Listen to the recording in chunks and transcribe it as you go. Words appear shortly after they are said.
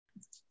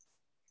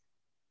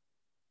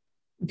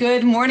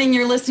Good morning.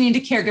 You're listening to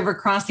Caregiver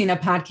Crossing, a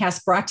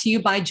podcast brought to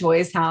you by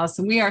Joy's House.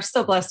 And we are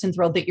so blessed and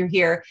thrilled that you're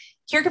here.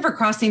 Caregiver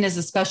Crossing is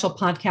a special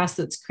podcast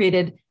that's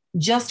created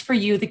just for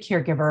you, the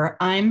caregiver.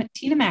 I'm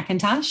Tina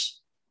McIntosh.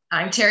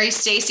 I'm Terry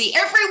Stacy.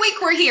 Every week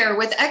we're here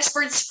with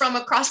experts from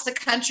across the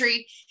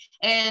country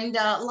and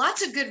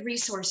lots of good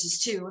resources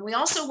too. And we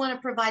also want to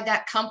provide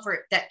that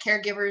comfort that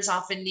caregivers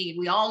often need.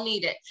 We all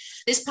need it.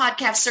 This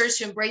podcast serves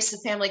to embrace the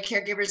family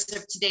caregivers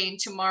of today and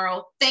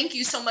tomorrow. Thank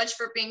you so much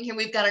for being here.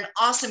 We've got an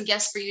awesome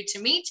guest for you to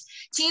meet.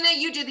 Tina,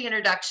 you do the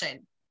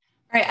introduction.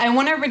 All right, I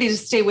want everybody to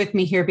stay with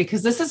me here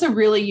because this is a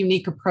really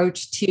unique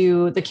approach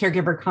to the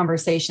caregiver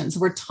conversations.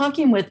 We're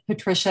talking with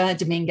Patricia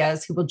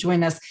Dominguez, who will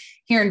join us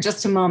here in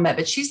just a moment,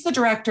 but she's the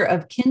director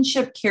of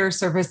Kinship Care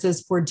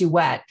Services for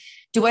Duet.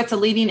 Duet's a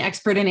leading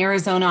expert in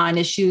Arizona on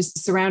issues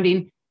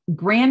surrounding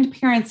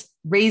grandparents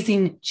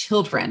raising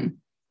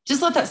children.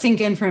 Just let that sink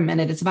in for a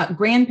minute. It's about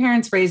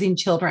grandparents raising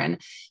children.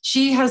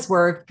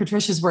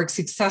 Patricia's worked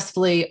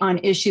successfully on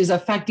issues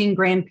affecting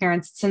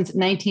grandparents since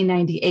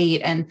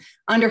 1998. And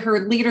under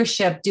her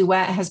leadership,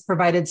 Duet has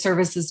provided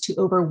services to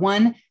over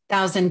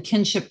 1,000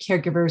 kinship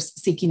caregivers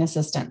seeking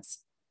assistance.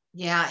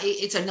 Yeah,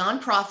 it's a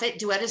nonprofit.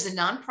 Duet is a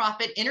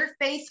nonprofit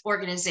interfaith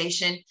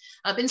organization.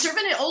 I've been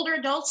serving older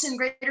adults in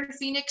Greater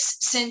Phoenix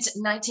since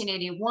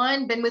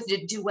 1981. Been with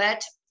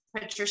Duet,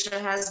 Patricia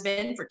has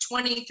been for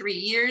 23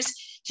 years.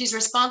 She's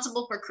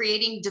responsible for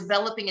creating,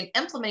 developing, and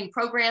implementing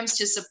programs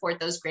to support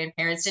those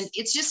grandparents. And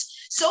it's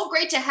just so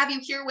great to have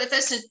you here with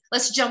us. And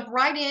let's jump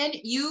right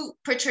in. You,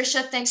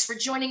 Patricia, thanks for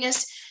joining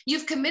us.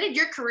 You've committed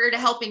your career to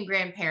helping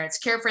grandparents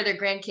care for their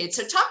grandkids.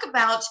 So talk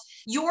about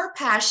your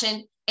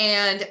passion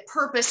and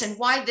purpose and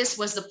why this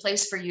was the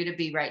place for you to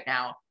be right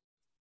now.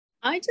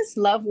 I just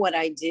love what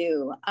I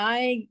do.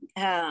 I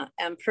have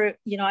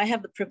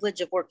the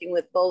privilege of working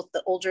with both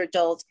the older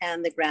adult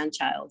and the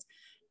grandchild.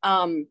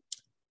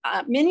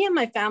 Many of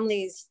my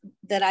families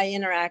that I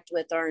interact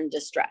with are in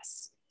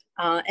distress.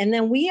 And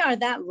then we are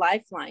that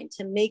lifeline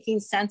to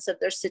making sense of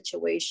their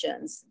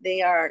situations.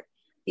 The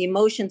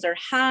emotions are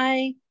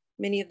high.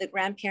 Many of the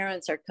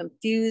grandparents are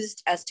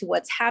confused as to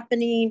what's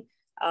happening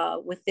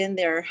within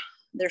their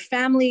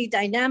family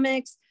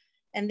dynamics,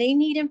 and they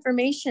need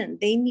information.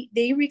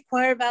 They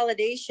require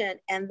validation,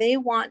 and they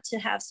want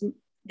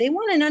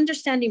an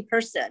understanding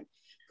person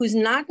who's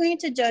not going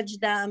to judge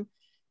them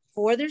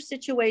for their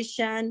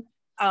situation.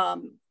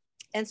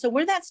 And so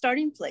we're that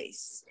starting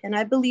place. And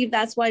I believe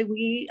that's why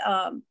we,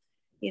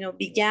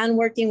 began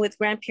working with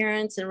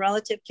grandparents and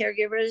relative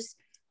caregivers.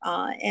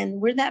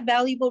 And we're that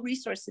valuable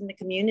resource in the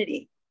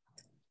community.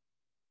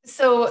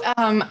 So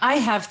I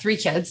have three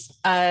kids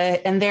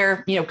and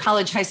they're,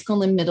 college, high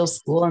school, and middle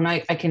school. And I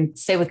can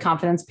say with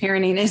confidence,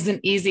 parenting isn't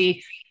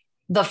easy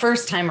the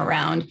first time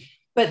around,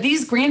 but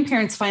these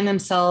grandparents find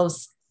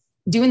themselves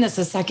doing this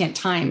a second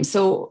time.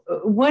 So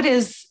what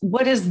is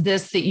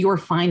this that you're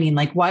finding?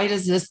 Like, why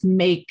does this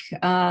make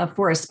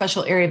for a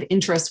special area of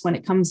interest when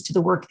it comes to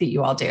the work that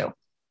you all do?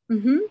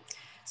 Mm-hmm.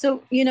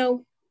 So,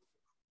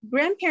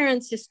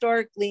 grandparents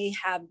historically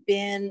have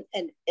been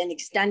an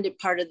extended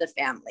part of the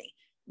family.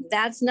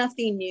 That's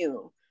nothing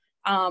new.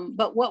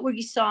 But what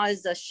we saw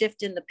is a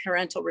shift in the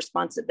parental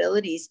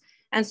responsibilities.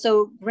 And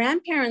so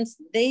grandparents,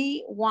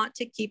 they want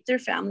to keep their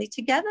family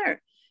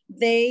together.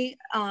 They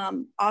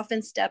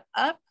often step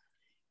up,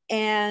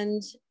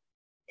 and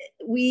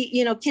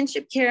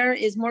kinship care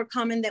is more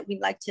common than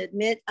we'd like to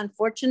admit,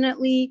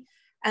 unfortunately.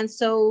 And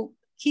so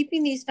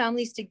keeping these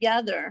families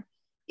together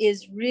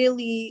is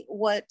really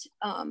what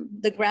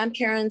the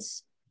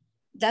grandparents,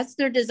 that's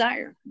their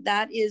desire.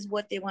 That is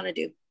what they want to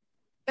do.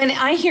 And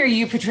I hear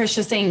you,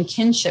 Patricia, saying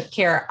kinship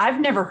care.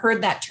 I've never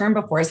heard that term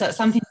before. Is that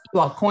something you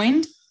all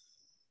coined?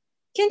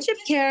 Kinship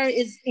care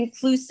is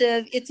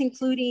inclusive. It's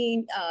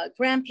including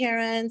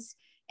grandparents,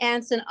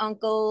 aunts and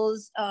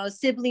uncles,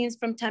 siblings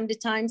from time to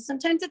time.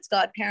 Sometimes it's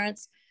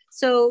godparents.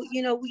 So,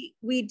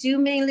 we do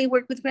mainly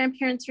work with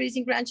grandparents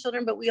raising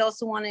grandchildren, but we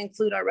also want to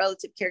include our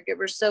relative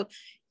caregivers. So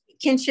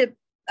kinship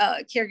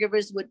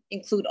caregivers would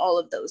include all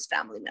of those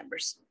family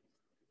members.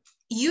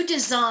 You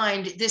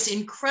designed this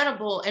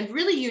incredible and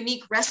really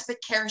unique respite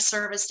care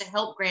service to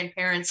help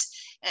grandparents.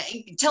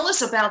 Tell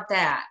us about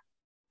that.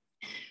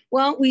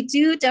 Well, we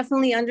do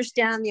definitely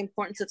understand the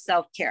importance of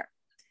self-care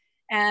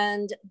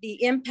and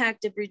the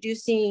impact of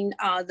reducing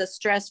the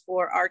stress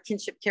for our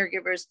kinship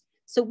caregivers.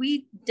 So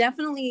we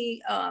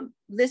definitely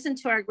listened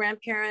to our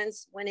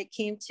grandparents when it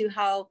came to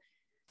how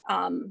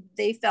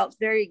they felt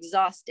very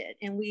exhausted.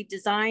 And we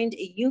designed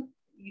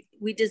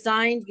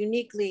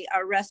uniquely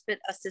our respite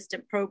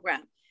assistant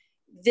program.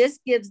 This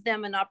gives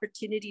them an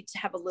opportunity to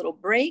have a little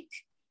break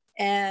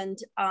and,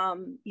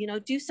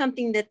 do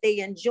something that they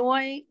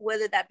enjoy,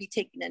 whether that be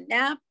taking a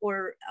nap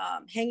or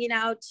hanging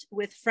out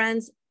with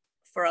friends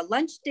for a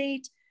lunch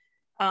date.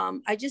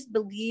 I just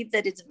believe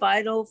that it's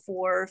vital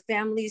for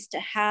families to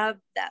have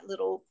that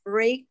little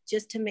break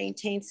just to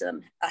maintain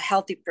a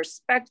healthy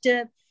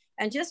perspective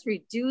and just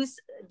reduce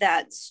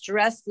that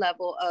stress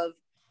level of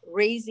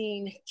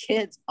raising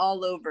kids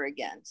all over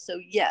again. So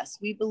yes,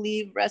 we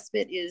believe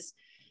respite is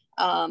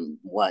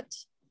what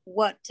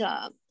what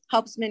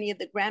helps many of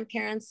the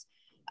grandparents.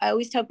 I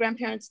always tell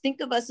grandparents,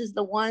 think of us as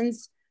the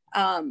ones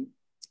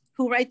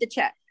who write the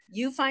check.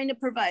 You find a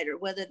provider,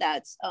 whether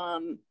that's,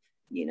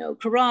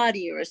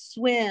 karate or a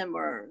swim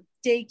or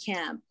day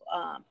camp.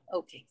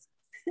 Okay.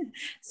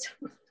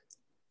 So.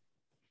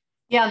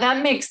 Yeah,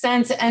 that makes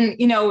sense. And,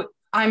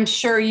 I'm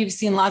sure you've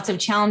seen lots of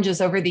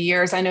challenges over the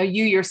years. I know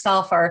you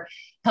yourself are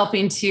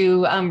helping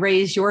to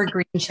raise your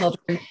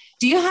grandchildren.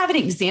 Do you have an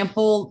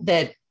example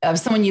of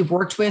someone you've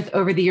worked with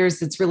over the years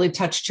that's really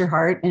touched your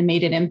heart and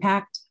made an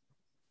impact?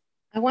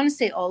 I want to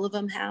say all of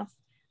them have.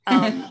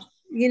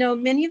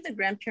 Many of the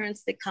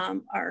grandparents that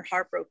come are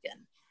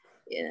heartbroken.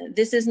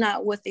 This is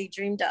not what they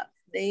dreamed of.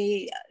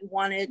 They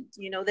wanted,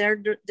 their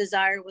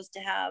desire was to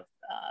have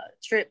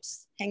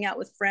trips, hang out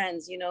with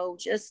friends,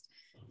 just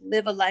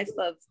live a life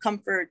of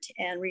comfort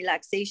and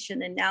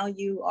relaxation. And now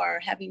you are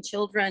having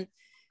children,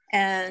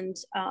 and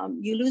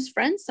you lose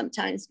friends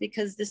sometimes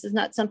because this is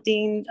not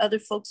something other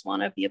folks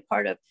want to be a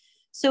part of.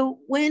 So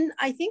when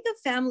I think of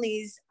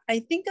families, I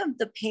think of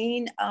the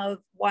pain of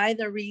why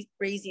they're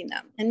raising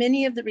them. And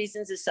many of the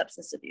reasons is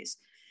substance abuse.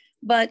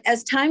 But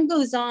as time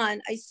goes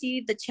on, I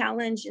see the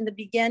challenge in the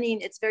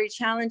beginning. It's very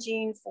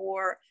challenging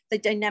for the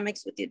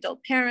dynamics with the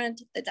adult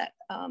parent,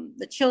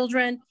 the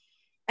children.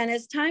 And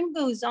as time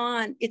goes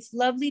on, it's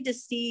lovely to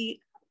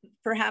see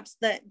perhaps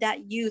that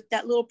youth,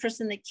 that little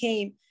person that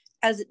came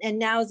and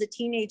now as a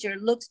teenager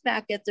looks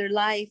back at their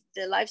life,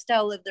 the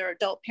lifestyle of their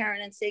adult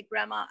parent and say,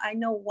 Grandma, I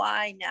know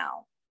why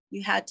now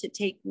you had to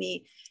take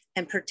me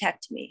and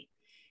protect me.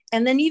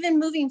 And then even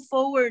moving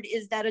forward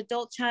is that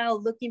adult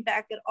child looking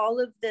back at all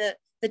of the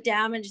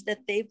damage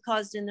that they've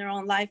caused in their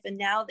own life. And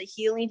now the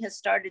healing has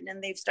started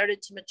and they've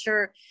started to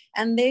mature.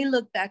 And they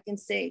look back and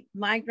say,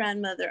 my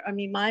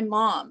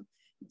mom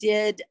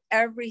did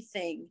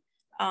everything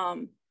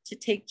to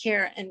take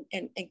care and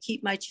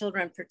keep my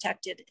children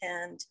protected.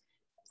 And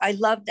I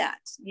love that,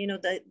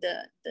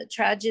 the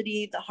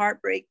tragedy, the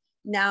heartbreak.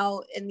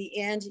 Now, in the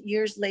end,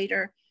 years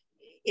later,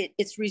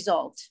 it's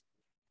resolved.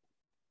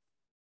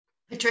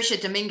 Patricia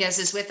Dominguez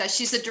is with us.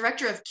 She's the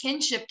director of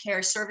kinship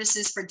care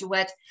services for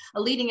Duet,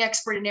 a leading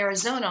expert in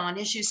Arizona on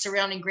issues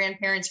surrounding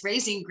grandparents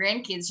raising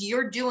grandkids.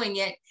 You're doing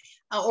it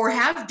or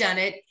have done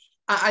it.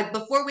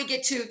 Before we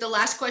get to the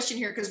last question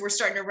here, because we're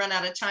starting to run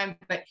out of time,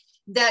 but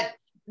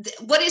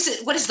what is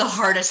it? What is the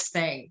hardest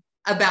thing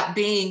about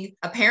being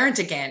a parent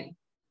again?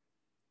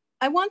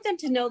 I want them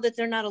to know that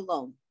they're not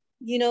alone.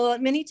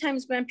 Many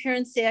times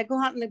grandparents say, I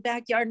go out in the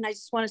backyard and I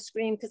just want to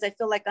scream because I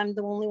feel like I'm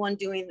the only one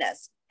doing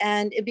this.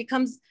 And it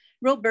becomes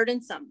real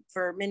burdensome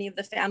for many of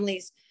the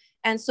families.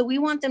 And so we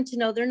want them to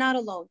know they're not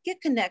alone.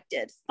 Get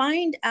connected,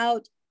 find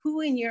out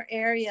who in your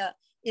area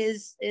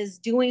is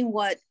doing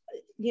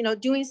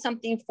doing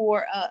something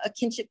for a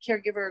kinship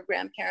caregiver or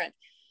grandparent.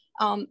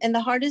 And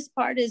the hardest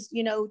part is,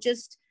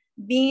 just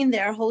being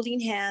there, holding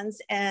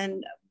hands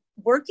and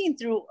working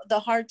through the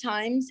hard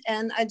times.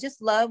 And I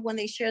just love when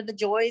they share the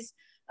joys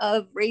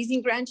of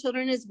raising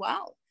grandchildren as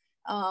well.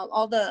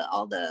 All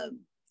the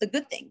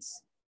good things.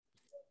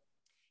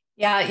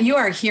 Yeah, you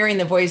are hearing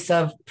the voice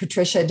of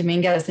Patricia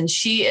Dominguez, and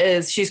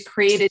she's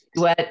created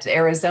Duet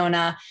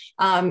Arizona.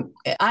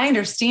 I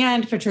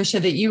understand, Patricia,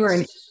 that you were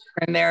an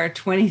intern there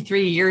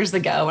 23 years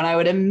ago. And I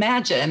would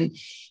imagine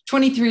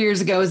 23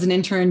 years ago as an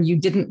intern, you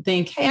didn't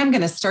think, hey, I'm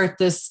going to start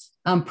this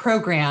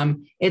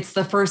program. It's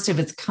the first of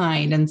its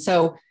kind. And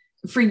so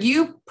for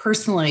you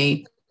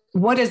personally,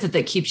 what is it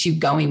that keeps you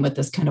going with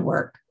this kind of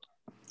work?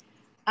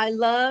 I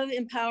love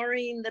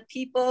empowering the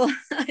people.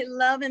 I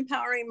love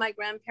empowering my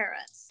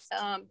grandparents,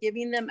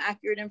 giving them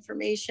accurate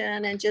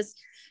information and just,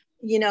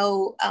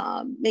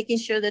 making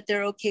sure that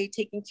they're okay,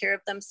 taking care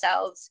of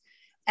themselves,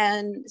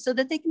 and so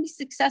that they can be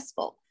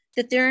successful,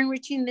 that they're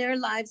enriching their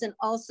lives and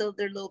also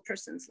their little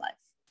person's life.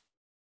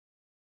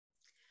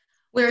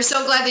 We're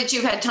so glad that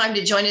you've had time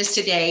to join us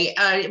today.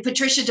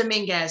 Patricia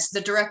Dominguez, the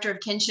Director of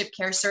Kinship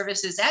Care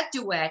Services at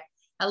Duet,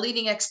 a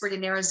leading expert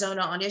in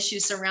Arizona on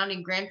issues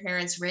surrounding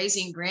grandparents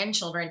raising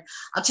grandchildren.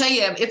 I'll tell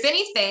you, if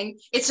anything,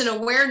 it's an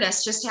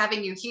awareness just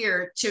having you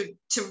here to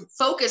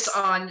focus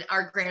on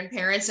our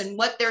grandparents and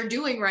what they're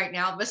doing right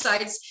now,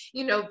 besides,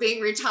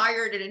 being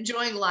retired and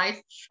enjoying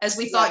life as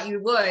we thought you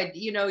would.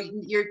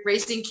 You're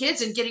raising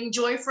kids and getting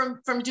joy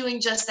from doing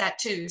just that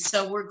too.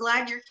 So we're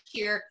glad you're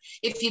here.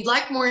 If you'd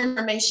like more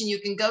information, you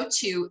can go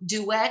to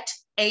duetaz.org.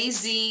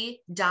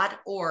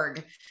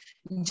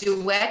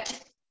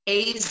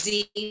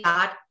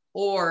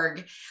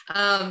 duetaz.org.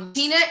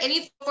 Tina,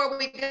 anything before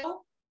we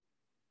go?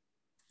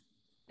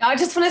 I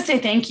just want to say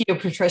thank you,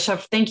 Patricia.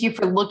 Thank you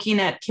for looking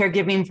at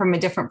caregiving from a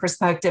different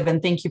perspective,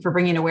 and thank you for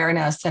bringing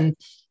awareness. And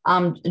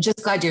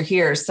just glad you're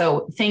here.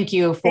 So thank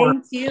you.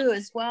 Thank you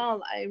as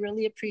well. I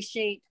really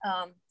appreciate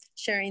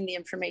sharing the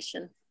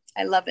information.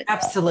 I love it.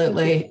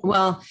 Absolutely.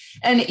 Well,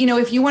 and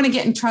if you want to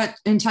get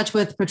in touch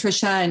with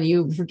Patricia and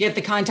you forget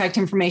the contact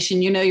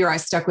information, you're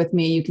always stuck with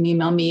me. You can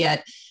email me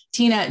at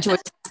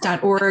Tina@joytask.com.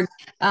 caregivingcrossing.org.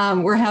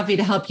 We're happy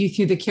to help you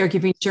through the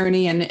caregiving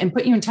journey and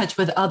put you in touch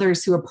with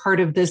others who are part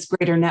of this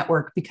greater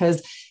network,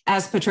 because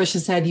as Patricia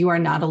said, you are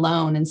not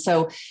alone. And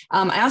so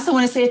I also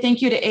want to say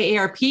thank you to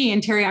AARP.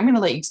 And Terry, I'm going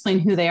to let you explain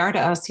who they are to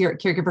us here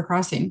at Caregiver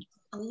Crossing.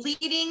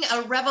 Leading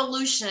a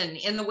revolution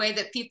in the way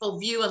that people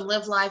view and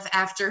live life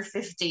after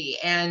 50.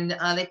 And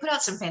they put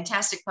out some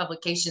fantastic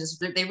publications.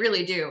 They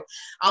really do.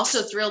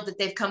 Also thrilled that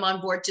they've come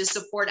on board to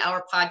support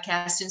our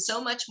podcast and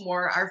so much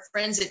more. Our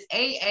friends at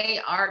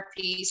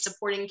AARP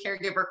supporting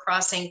Caregiver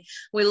Crossing.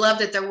 We love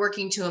that they're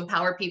working to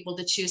empower people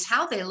to choose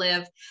how they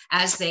live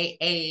as they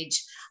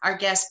age. Our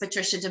guest,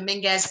 Patricia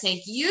Dominguez,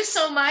 thank you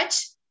so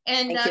much.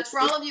 And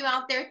for all of you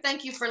out there,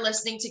 thank you for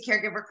listening to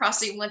Caregiver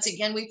Crossing. Once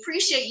again, we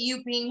appreciate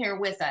you being here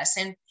with us.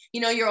 And,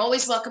 you're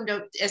always welcome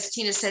to, as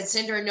Tina said,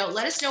 send her a note.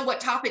 Let us know what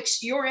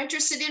topics you're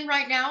interested in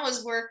right now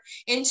as we're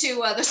into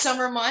the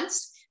summer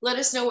months. Let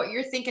us know what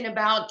you're thinking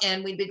about,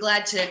 and we'd be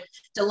glad to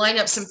line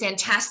up some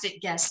fantastic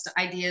guest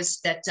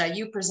ideas that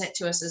you present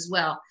to us as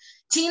well.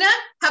 Tina,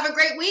 have a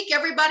great week,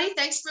 everybody.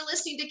 Thanks for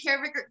listening to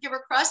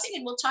Caregiver Crossing,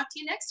 and we'll talk to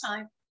you next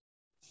time.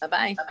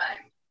 Bye-bye.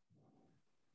 Bye-bye.